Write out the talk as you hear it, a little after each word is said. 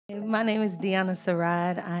My name is Deonna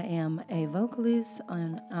Sirod. I am a vocalist,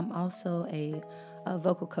 and I'm also a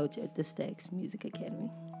vocal coach at the Stax Music Academy.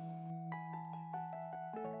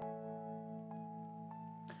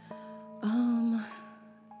 Um,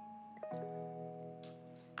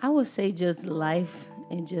 I would say just life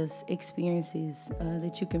and just experiences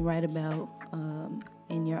that you can write about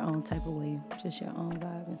in your own type of way, just your own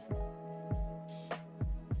vibe and stuff.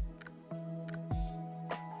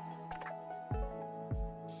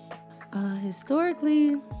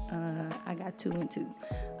 Historically, I got two and two.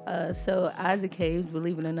 So Isaac Hayes,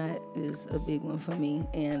 believe it or not, is a big one for me,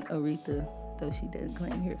 and Aretha, though she doesn't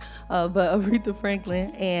claim here, but Aretha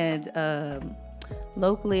Franklin. And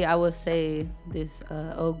locally, I would say this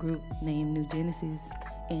old group named New Genesis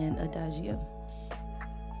and Adagio.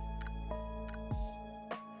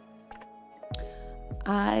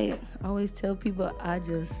 I always tell people I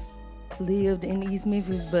just lived in East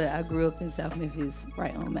Memphis, but I grew up in South Memphis,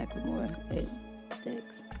 right on McLemore at Stax.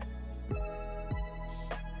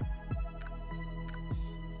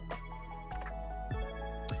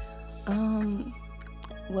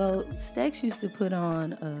 Well, Stax used to put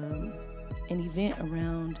on an event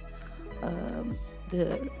around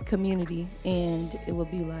the community, and it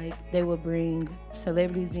would be like they would bring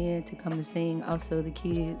celebrities in to come to sing, also the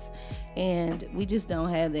kids, and we just don't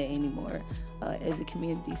have that anymore as a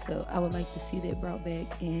community. So I would like to see that brought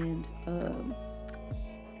back, and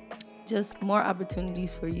just more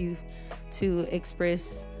opportunities for youth to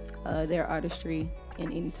express their artistry in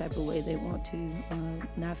any type of way they want to,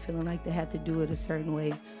 not feeling like they have to do it a certain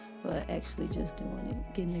way, but actually just doing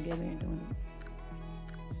it, getting together and doing it.